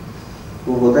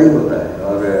 वो होता ही होता है।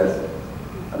 और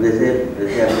अब जैसे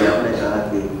अभी आपने कहा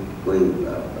कि कोई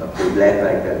ब्लैक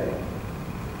राइटर है,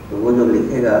 तो वो जो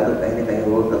लिखेगा तो कहीं ना कहीं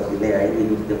वो तफसीलें आएंगी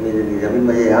उसकी अपनी ज़िंदगी। अभी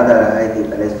मुझे याद आ रहा है कि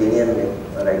पैलेस्टीनियन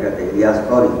में राइटर थे इलियास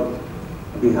कौरी,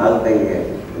 अभी हाल का ही है,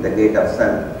 द गेट ऑफ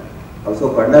सन। और उसको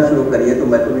पढ़ना शुरू करिए तो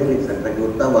मैं तो नहीं लिख सकता कि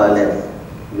उतना वायलेंस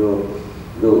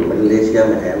जो मिडिल एशिया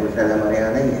में है वो शायद हमारे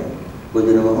यहाँ नहीं है, कुछ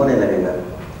दिनों में होने लगेगा।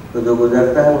 तो जो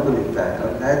गुजरता है वो तो लिखता है, और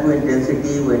शायद वो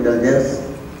इंटेंसिटी, वो इंटेलिजेंस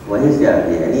वहीं से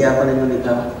आती है। यानी आपने जो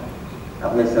लिखा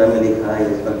अपने समय में लिखा, या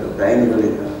इसमें चुगताई ने जो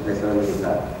लिखा अपने समय में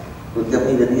लिखा, तो उसकी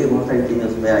अपनी ज़िंदगी बहुत सारी चीज़ें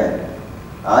उसमें आई।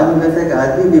 आज मुझे लगता है कि आज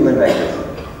भी वीमेन राइटर्स हैं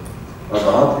और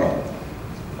बहुत हैं,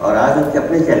 और आज उसके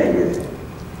अपने चैलेंजेस हैं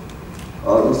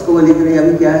और उसको वो लिख रही है।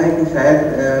 अभी क्या है कि शायद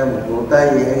होता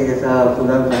ये है कि जैसा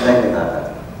सुदान संजय ने कहा था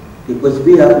कि कुछ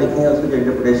भी आप लिखें उसके जो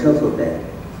इंटरप्रिटेशंस होते हैं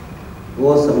वो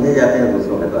समझे जाते हैं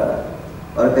दूसरों के द्वारा,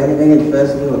 और कहीं ना कहीं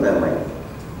इन्फ्लुएंस भी होता है माइंड।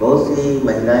 बहुत सी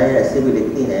महिलाएं ऐसी भी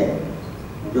लिखती हैं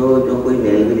जो कोई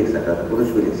मेल भी लिख सकता था, पुरुष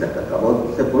भी लिख सकता था।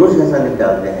 बहुत से पुरुष ऐसा लिख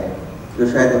डालते हैं जो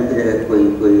शायद उनकी जगह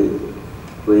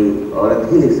कोई औरत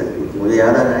ही लिख सकती थी। मुझे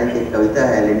याद आ रहा है कि कविता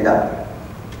है लिंडा,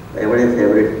 मेरे बड़े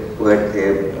फेवरेट पोएट थे,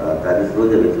 तारीफ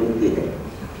रोज उनकी है।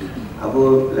 अब वो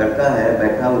लड़का है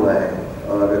बैठा हुआ है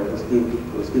और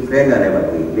उसकी फ्रेंड आने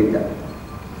वाली है लिंडा,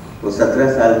 वो 17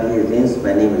 साल की है, जीन्स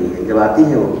पहनी हुई है। जब आती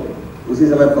है वो उसी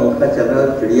समय पंखा चल रहा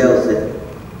है, चिड़िया उससे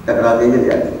टकरा के गिर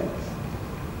जाती है।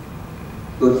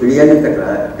 तो चिड़िया के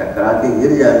टकरा के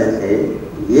गिर जाने से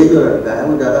ये जो लड़का है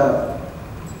वो ज़्यादा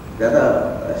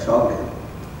शॉक है।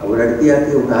 अब वो लड़की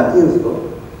आती है, उठाती है उसको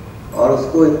और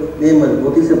उसको इतनी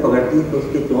मजबूती से पकड़ती है कि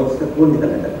उसकी चोंच से खून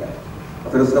निकलने लगता है,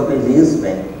 और फिर उसको अपनी जीन्स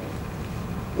में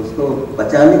उसको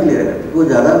बचाने के लिए रखती है। वो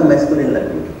ज़्यादा मैस्कुलिन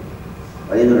लगती है।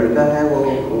 और ये जो लड़का है वो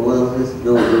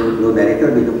जो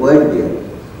डायरेक्टर भी, जो पोएट भी है,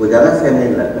 वो ज़्यादा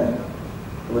फेमिनिन लगता है।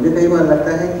 तो मुझे कई बार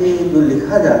लगता है कि जो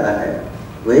लिखा जाता है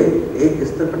वो एक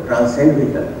स्तर पर ट्रांसेंड भी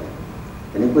करता है।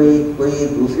 यानी कोई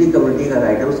दूसरी कम्युनिटी का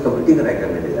राइटर उस कम्युनिटी का राइटर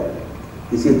नहीं ले जाता,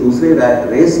 किसी दूसरे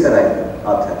रेस का राइटर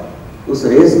ऑथर उस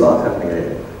रेस का ऑथर नहीं ले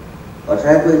जाता, और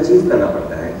शायद कोई अचीव करना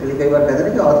पड़ता है। इसलिए कई बार कहते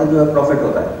हैं कि ऑथर जो है प्रॉफिट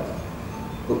होता है,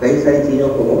 तो कई सारी चीज़ों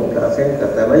को वो ट्रांसेंड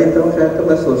करता है। मैं लिखता हूँ शायद, तो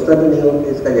मैं सोचता भी नहीं हूँ कि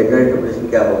इसका जेंडर इंटरप्रिटेशन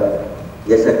क्या होगा,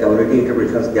 जैसा कम्युनिटी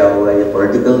इंटरप्रिटेशन क्या होगा, या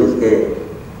पॉलिटिकल इसके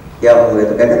क्या होंगे।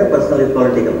 तो कहते हैं ना पर्सनल इज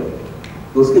पॉलिटिकल,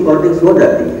 तो उसकी पॉलिटिक्स हो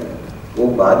जाती है, वो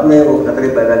बाद में वो खतरे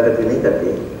पैदा करके नहीं करती।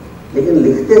 लेकिन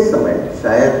लिखते समय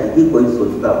शायद ही कोई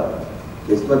सोचता,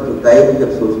 इस्मत चुगताई भी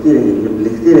जब सोचती रही, जब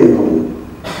लिखती रही होंगी,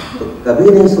 तो कभी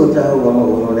नहीं सोचा होगा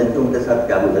उन्होंने कि उनके साथ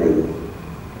क्या गुजरेगी।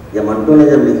 या मंटो ने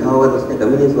जब लिखा होगा तो उसने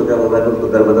कभी नहीं सोचा होगा कि उसको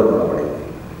दरबदर होना पड़ेगा।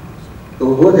 तो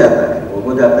हो जाता है, वो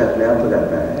हो जाता है, अपने आप हो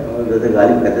जाता है। हम जैसे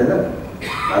गालिब कहते हैं ना,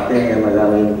 आते हैं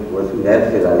मज़ामीन वो गैब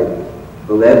से गालिब,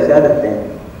 तो गैब से याद रखते हैं।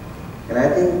 एंड आई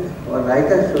थिंक और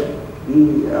writer should be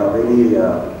very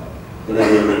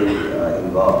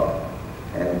involved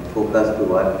and focused to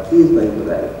what he is going to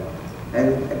write.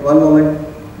 And at one moment,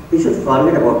 he should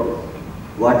forget about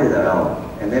what is around,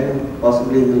 and then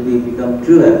possibly he will become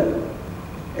truer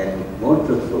and more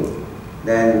truthful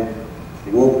than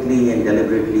vocally and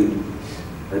deliberately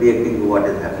reacting to what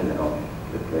is happening around.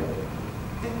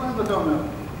 एक बात बताओ ना,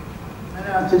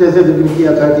 मैंने आपसे जैसे जिक्र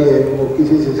किया था कि वो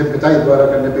किसी से सिंपैथाइज द्वारा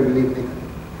करने पे बिलीव नहीं करते।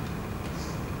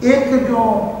 एक जो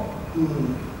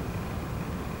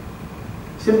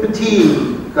सिंपैथी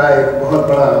का एक बहुत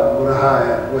बड़ा रहा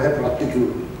है वो है प्रॉस्टिट्यूट।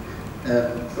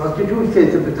 प्रॉस्टिट्यूट से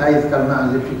सिंपैथाइज करना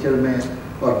लिटरेचर में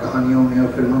और कहानियों में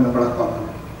और फिल्मों में बड़ा कॉमन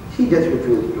है। She just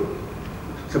refuse to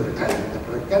sympathise.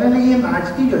 कहने लगी ये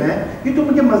नाचती जो है ये तो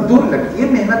मुझे मजदूर लगती है,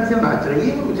 मेहनत से नाच रही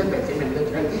है, मुझे पैसे मिलने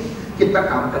चाहिए, कितना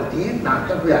काम करती है,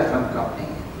 नाचना कोई आसान काम नहीं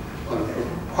है। और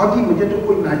बहुत ही मुझे तो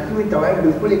कोई नाचती हुई दवाई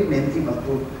बिल्कुल एक मेहनती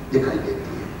मजदूर दिखाई देती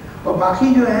है। और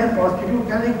बाकी जो है प्रॉस्टिट्यूट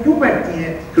कहने क्यों बैठती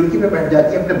हैं, खिड़की पे बैठ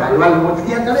जाती है, अपने बाल बाल नोच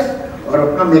दिया करे और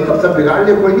अपना मेकअप सब बिगाड़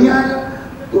ले, कोई नहीं आएगा।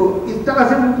 तो इस तरह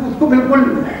से उसको बिल्कुल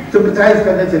सिंपैथाइज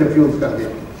करने से रिफ्यूज कर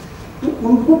देती। तो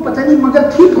उनको पता नहीं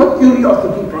मगर ठीक हो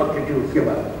क्यूरियोसिटी प्रॉस्टिट्यूट के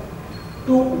बारे में।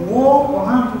 तो वो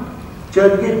वहाँ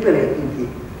चर्च गेट पे रहती थी,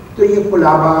 तो ये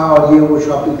कुलाबा और ये वो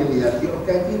शॉपिंग के लिए आती और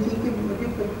कहती थी कि मुझे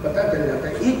कुछ पता चल जाता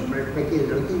है 1 मिनट में कि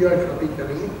लड़की जो है शॉपिंग कर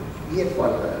रही है ये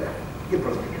कॉल कर रहा है, ये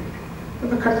प्रॉस्टिट्यूट, तो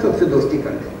मैं खट से उससे दोस्ती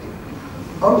कर लेती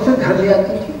और उसे घर ले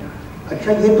आती थी।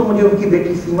 अच्छा ये तो मुझे उनकी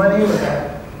बेटी सीमा ने बताया,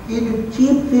 ये जो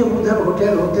चीप से उधर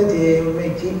होटल होते थे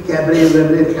उनमें चीप कैबरेज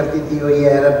वैबरेज करती थी और ये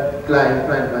अरब क्लाइंट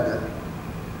बाजार,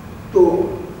 तो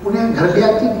उन्हें घर ले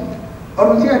आती थी और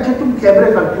उनसे अच्छा तुम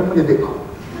कैबरे करती हो मुझे देखो।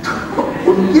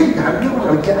 उनके घर में वो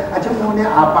लड़कियाँ अच्छा उन्होंने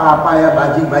आपा या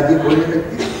बाजी बाजी बोलने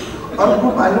लगती और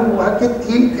उनको मालूम हुआ कि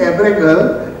 3 कैबरे गर्ल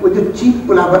वो जो चीप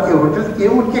कुलाबा के होटल थे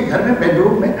उनके घर में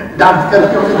बेडरूम में डांस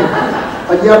करके उन्हें देखा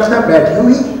और ये अपना बैठी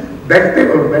हुई बेड पे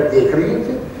देख रही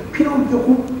थे। फिर उनके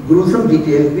खूब ग्रूसम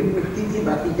डिटेल्स भी मिलती थी,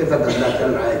 बाकी कैसा धंधा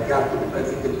चल रहा है, क्या तुम्हें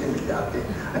पैसे कितने मिल जाते हैं,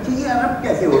 अच्छा ये अरब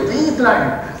कैसे होते हैं इस्लाम,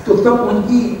 तो सब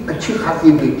उनकी अच्छी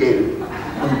खासी डिटेल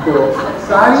उनको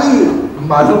सारी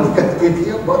मालूम करती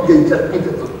थी और बहुत दिलचस्पी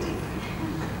से सुनती।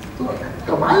 तो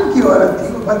कमाल की औरत थी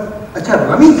वो, बस अच्छा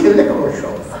रमी खेलने का बहुत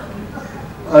शौक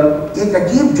और एक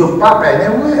अजीब जुब्बा पहने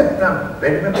हुए अपना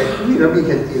बेड में बैठी हुई रमी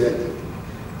खेलती रहती।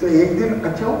 तो एक दिन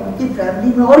अच्छा उनकी फैमिली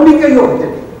में और भी कई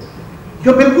औरतें थी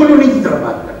जो बिल्कुल उन्हीं की तरह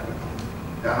बात करती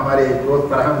थी। हमारे दोस्त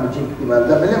फरहान मुजीब की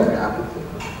वालदा मिले होंगे आप उससे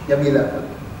जमीला,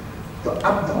 तो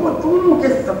अब दोनों के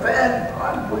सफेद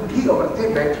और बुढ़ी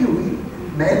औरतें बैठी हुई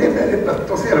मैले मैले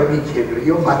पत्तों से रमी खेल रही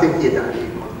हो, बातें किए जा रही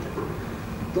हो।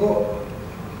 तो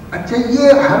अच्छा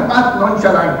ये हर बात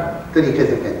नॉनचालांट तरीके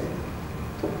से कहती,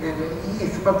 तो कह रही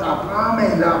इस्मत आपा मैं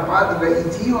इलाहाबाद गई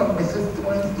थी और मिसेस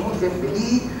से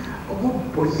मिली, वो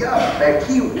बुढ़िया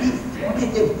बैठी हुई सोने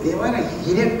के जेवर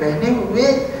हीरे पहने हुए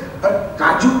और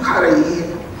काजू खा रही है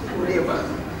पूरे बात,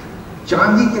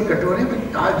 चांदी के कटोरे में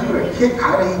काजू रखे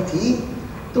खा रही थी।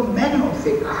 तो मैंने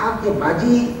उनसे कहा कि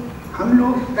बाजी हम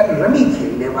लोग कल रमी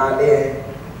खेलने वाले हैं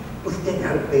उसके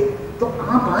घर पे, तो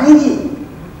आप आएंगी?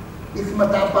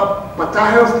 इस्मत आपा पता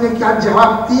है उसने क्या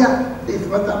जवाब दिया? तो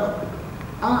इस्मत आपा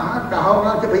हाँ कहा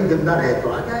होगा कि भाई जिंदा रहे तो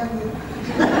आ जाएंगे।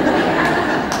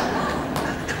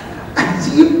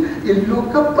 इन लोग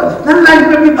का पर्सनल लाइफ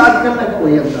में भी बात करने का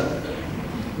कोई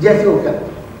अंदाज जैसे वो करते,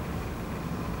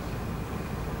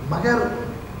 मगर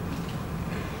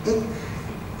एक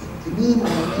इतनी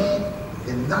मैंने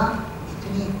जिंदा,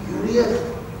 इतनी क्यूरियस,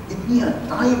 इतनी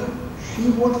time,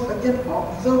 she was such an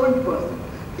observant person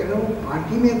कि अगर वो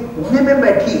पार्टी में कोने में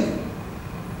बैठी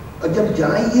और जब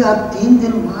जाएंगे आप 3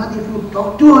 दिन बाद, if you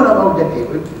talk to her about the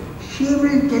table she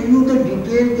will tell you the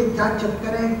detail कि क्या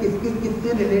चक्कर है,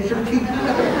 किसके रिलेशनशिप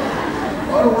है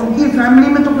और उनकी फैमिली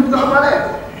में तो कुछ गड़बड़ है,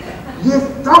 ये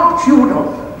सब शी वुड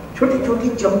ऑब्जर्व। छोटी छोटी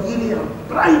चमकीली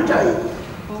bright I,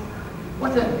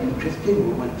 what an interesting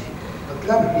woman थी।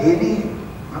 मतलब रियली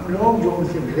हम लोग जो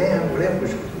उनसे मिले हैं बड़े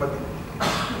खुशकिस्मत हैं,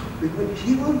 because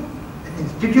she was an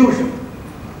institution.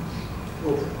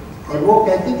 और वो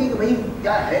कहती थी कि भाई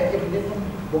क्या है कि मुझे तुम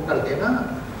वो कर देना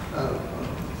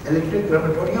इलेक्ट्रिक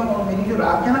क्रेमेटोरियम और मेरी जो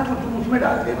राख है ना तो तुम उसमें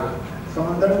डाल देना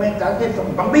समंदर में, ताकि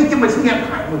बम्बई की मछलियाँ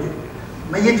खाएं मुझे,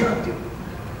 मैं ये चाहती हूँ।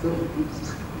 तो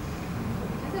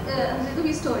हमने तो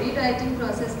भी स्टोरी राइटिंग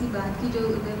प्रोसेस की बात की, जो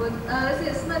वैसे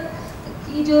इस्मत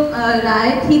की जो राय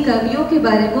थी कवियों के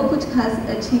बारे में वो कुछ खास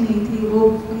अच्छी नहीं थी, वो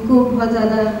उनको बहुत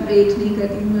ज़्यादा रेट नहीं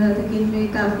करती, मुझे था कि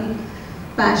इनमें काफ़ी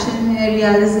पैशन है,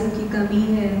 रियलिज्म की कमी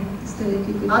है, इस तरह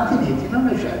की कुछ आती नहीं थी ना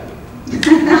मैं शायद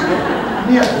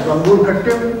नहीं आपको तो अंगूर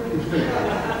खट्टे हुए इसमें।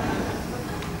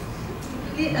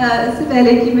 इससे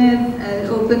पहले कि मैं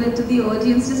open it to the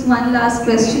audience, just one last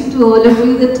question to all of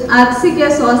you, that आज से क्या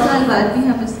 100 साल बाद भी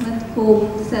हम इस्मत को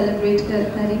सेलिब्रेट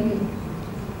करेंगे?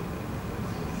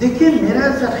 देखिए मेरा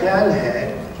ऐसा ख्याल है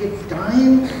कि time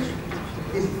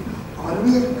is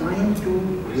always kind to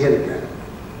real time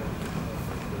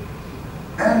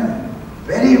and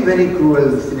very very cruel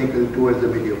cynical towards the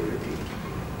mediocrity.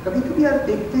 कभी कभी आप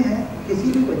देखते हैं किसी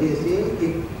भी वजह से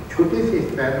एक छोटे से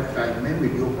स्पैन ऑफ टाइम में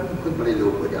मीडियोकर खुद बड़े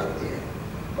लोग हो जाते हैं,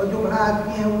 और जो बड़ा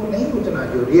आदमी है वो नहीं उतना,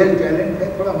 जो रियल टैलेंट है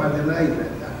थोड़ा मार्जिनलाइज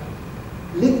रहता है।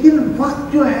 लेकिन वक्त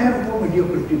जो है वो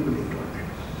मीडियोक्रिटी को नहीं टॉलरेट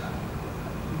करता,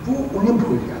 वो उन्हें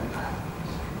भूल जाता है,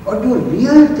 और जो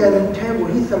रियल टैलेंट है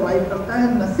वही सर्वाइव करता है।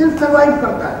 न सिर्फ सर्वाइव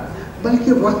करता है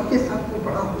बल्कि वक्त के साथ वो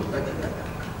बड़ा होता चला जाता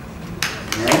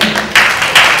है।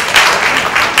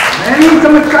 मैं नहीं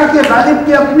समझता कि गालिब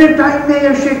के अपने टाइम में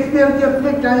या शेक्सपियर के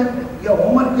अपने टाइम में या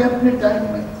होमर के अपने टाइम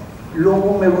में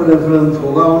लोगों में वो रेफरेंस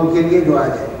होगा उनके लिए जो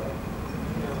आज है।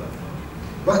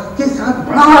 वक्त के साथ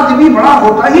बड़ा आदमी बड़ा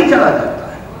होता ही चला जाता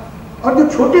है, और जो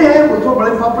छोटे हैं वो तो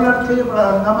बड़े पॉपुलर थे, बड़ा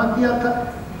हंगामा किया था,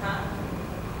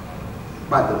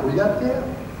 बात भूल जाते हैं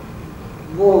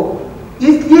वो,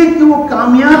 इसलिए कि वो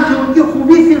कामयाब थे। उनकी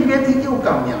खूबी सिर्फ ये थी कि वो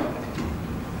कामयाब थे।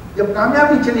 जब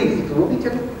कामयाबी चली गई तो वो भी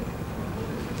चली,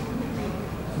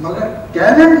 मगर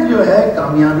टैलेंट जो है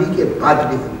कामयाबी के बाद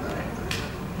भी जिंदा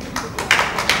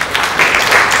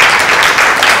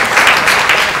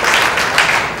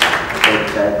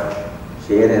रहता है।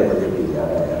 शेर है, मुझे भी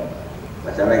याद आया,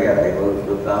 अचानक याद आया,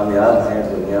 जो कामयाब हैं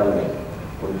दुनिया में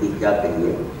उनकी क्या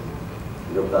कहिए,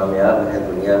 जो कामयाब हैं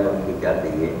दुनिया में उनकी क्या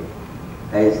कहिए,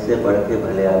 है इससे बढ़ के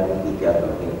भले आदमी की क्या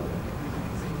कहिए।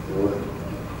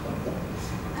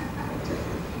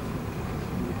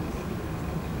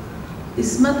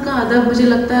 इस्मत का अदब मुझे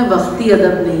लगता है वक्ती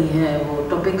अदब नहीं है, वो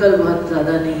टॉपिकल बहुत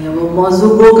ज़्यादा नहीं है, वो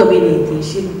मौजूगो कभी नहीं थी।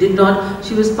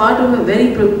 She was part of a very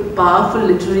powerful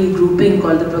literary grouping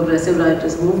called the Progressive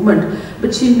Writers Movement,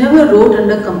 but she never wrote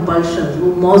under compulsion।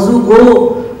 वो मौजूगो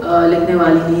लिखने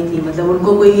वाली नहीं थी, मतलब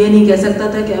उनको कोई ये नहीं कह सकता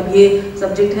था कि अब ये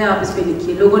सब्जेक्ट है आप इस पे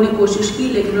लिखिए। लोगों ने कोशिश की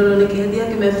लेकिन उन्होंने कह दिया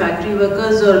कि मैं फैक्ट्री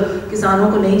वर्कर्स और किसानों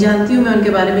को नहीं जानती हूँ, मैं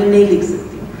उनके बारे में नहीं लिख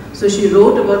सकती हूँ। So she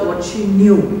wrote about what she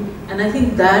knew. And I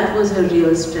think that was her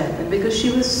real strength, and because she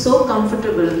was so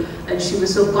comfortable and she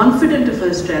was so confident of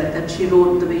her strength that she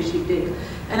wrote the way she did.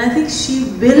 And I think she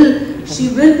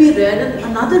will be read, and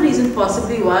another reason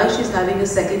possibly why she's having a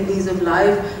second lease of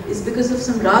life is because of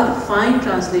some rather fine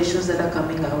translations that are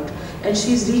coming out, and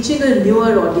she's reaching a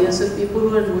newer audience of people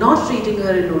who are not reading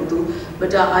her in Urdu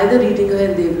but are either reading her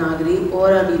in Devanagari or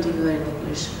are reading her in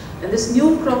English. And this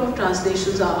new crop of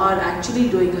translations are actually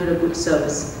doing her a good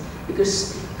service, because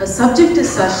her subject is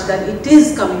such that it is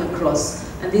coming across,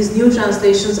 and these new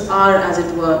translations are, as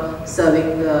it were, serving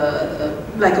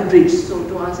like a bridge. So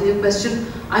to answer your question,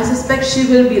 I suspect she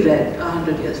will be read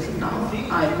 100 years from now.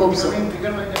 I hope so.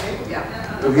 Yeah.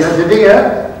 So we are sitting here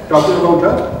talking about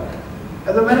her.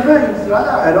 As a matter of fact, it's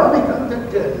rather ironical that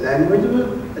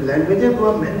languages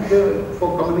were meant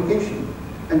for communication,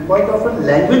 and quite often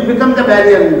language becomes a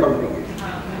barrier in communication.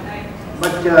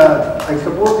 But I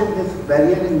suppose in this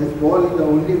barrier, in this wall, is the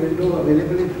only window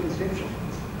available in translation.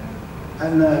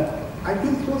 And I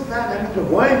feel so sad. I mean, the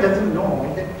world doesn't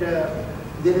know that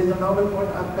there is a novel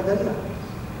called Aapka Darya.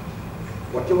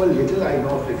 Whatever little I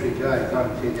know of literature, I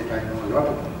can't say that I know a lot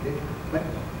about it, but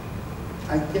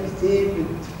I can say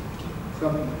with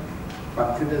some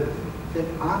confidence that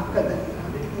Aapka Darya,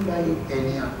 written by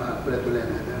N.A. Puratul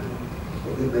and others,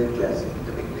 a very classic,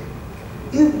 the big name,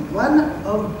 is one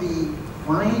of the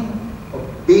fine or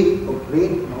big or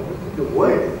great novels in the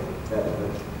world.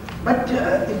 But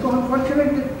it's so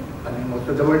unfortunate that, I mean, most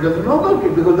of the world doesn't know about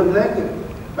it because of language.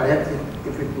 Perhaps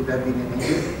if it would have been in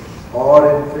English or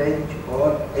in French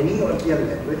or any other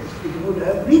language, it would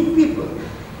have reached people.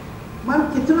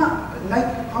 Man, kitna,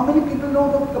 like how many people know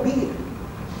about Kabir?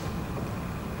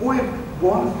 Poet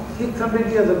born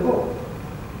 600 years ago.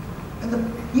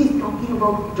 And he's talking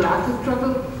about class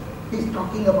struggle, he's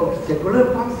talking about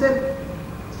secular concept.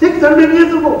 600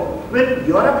 years ago, when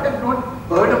Europe had not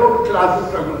heard about class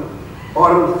struggle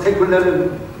or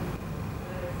secularism,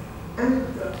 and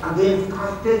against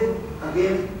casteism,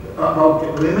 against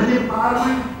about women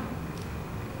empowerment,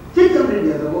 600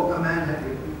 years ago, a man had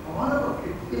written all about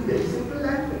it in very simple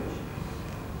language,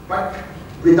 but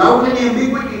without any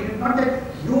ambiguity. It's not that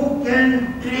you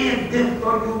can trace this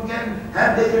or you can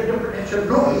have this interpretation.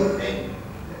 No, he is saying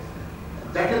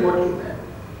that is what he meant.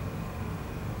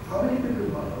 How many people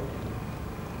know about it?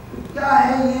 क्या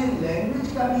है ये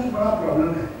language का भी बड़ा problem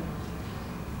है।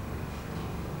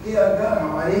 कि अगर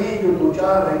हमारे जो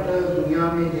 2-4 राइटर्स दुनिया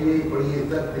में जिन्हें बड़ी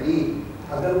इज्जत मिली,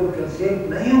 अगर वो ट्रांसलेट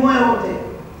नहीं हुए होते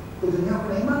तो दुनिया को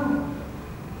नहीं मालूम।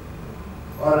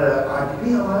 और आज भी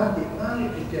हमारा कितना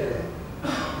लिटरेचर है,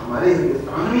 हमारे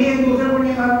हिंदुस्तान में एक दूसरे को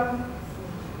नहीं मालूम।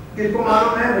 किसको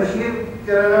मालूम है बशीर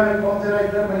केरला में कौन से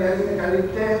राइटर मलयाली में क्या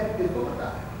लिखते हैं, किसको पता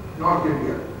है? नॉर्थ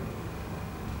इंडिया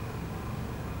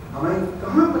हमें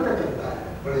कहाँ पता चलता है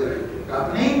बड़े राइटर का,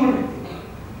 अपने ही मुल्क।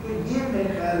 तो ये मेरे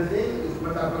ख्याल से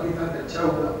इस्मत आपा के साथ अच्छा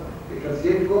हुआ कि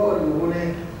ट्रांसलेट को और लोगों ने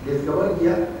डिस्कवर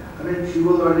किया। हमें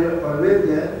शीवो ऑलवेज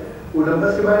है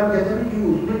कोलंबस के बारे में कहते हैं कि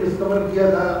उसने डिस्कवर किया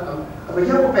था। अब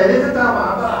भैया वो पहले से था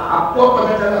वहाँ पर, आपको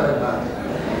पता चला रहता है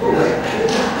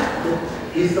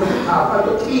आपा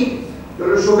तो थी,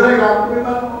 चलो शुक्र है आपको भी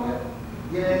मालूम हो गया।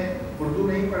 ये उर्दू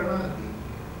नहीं पढ़ना आती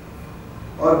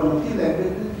और दूसरी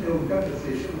लैंग्वेज में उनका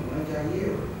ट्रांसलेशन होना चाहिए,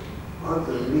 बहुत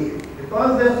जरूरी है।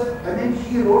 Because I mean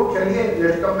she wrote, चलिए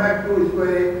लेट्स कम बैक टू इसको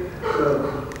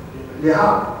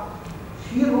लिहाज,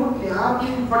 शी रोट लिहाज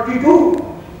इन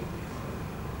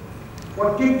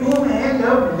 42 में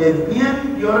जब लेस्बियन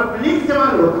यूरोप में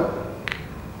इस्तेमाल होता था।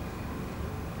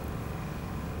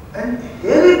 And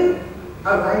here is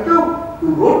a writer who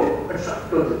wrote a short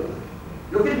story.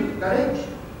 Look at courage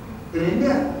in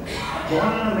India,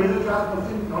 born in a middle class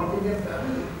Muslim North Indian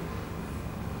family.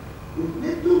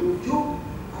 उसने तो जो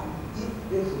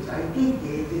सोसाइटी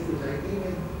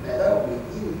में पैदा हुई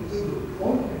थी, उसकी जो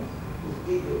फॉर्म है,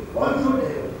 उसकी जो फॉल्सहुड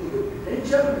है, उसकी जो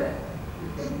पोटेंशियल है,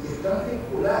 जिस तरह से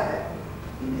खोला है,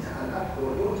 इन हालात को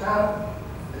 2-4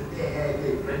 मिलते हैं कि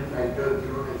फ्रेंच राइटर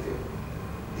जिन्होंने से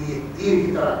तीर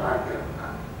की तरह काट के रखा,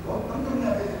 बहुत कम दुनिया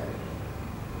में है।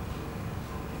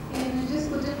 Can I just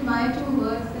put in my 2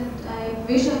 words that I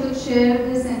wish I could share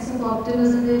the sense of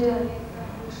optimism that Jalil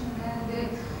and they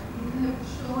have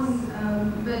shown.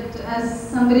 But as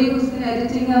somebody who's been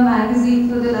editing a magazine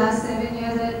for the last 7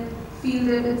 years, I feel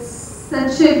that it's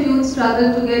such a huge struggle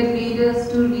to get readers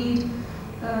to read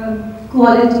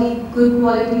good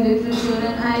quality literature,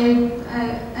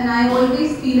 and I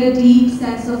always feel a deep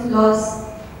sense of loss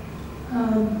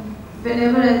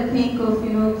whenever I think of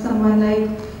someone like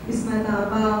Ismat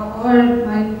Chughtai or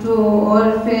Manto or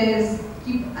Faiz.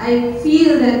 I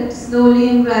feel that slowly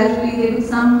and gradually they will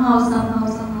somehow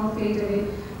fade away.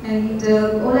 And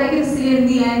all I can say in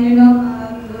the end,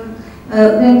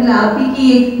 गुलाबी की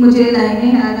एक मुझे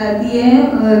लाइनें याद आती है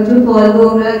जो Paul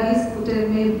Bogra की स्कूटर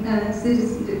में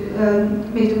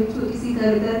जो छोटी सी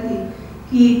कविता थी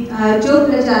कि जो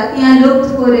प्रजातियां लुप्त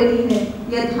हो रही है,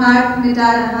 यथार्थ मिटा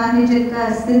रहा है जिनका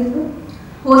अस्तित्व,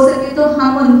 हो सके तो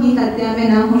हम उनकी हत्या में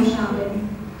ना हो शामिल,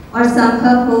 और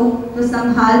संभव हो तो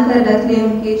संभाल कर रख ले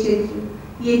उनके चित्र,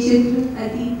 ये चित्र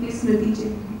अतीत की स्मृति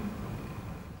चित्र।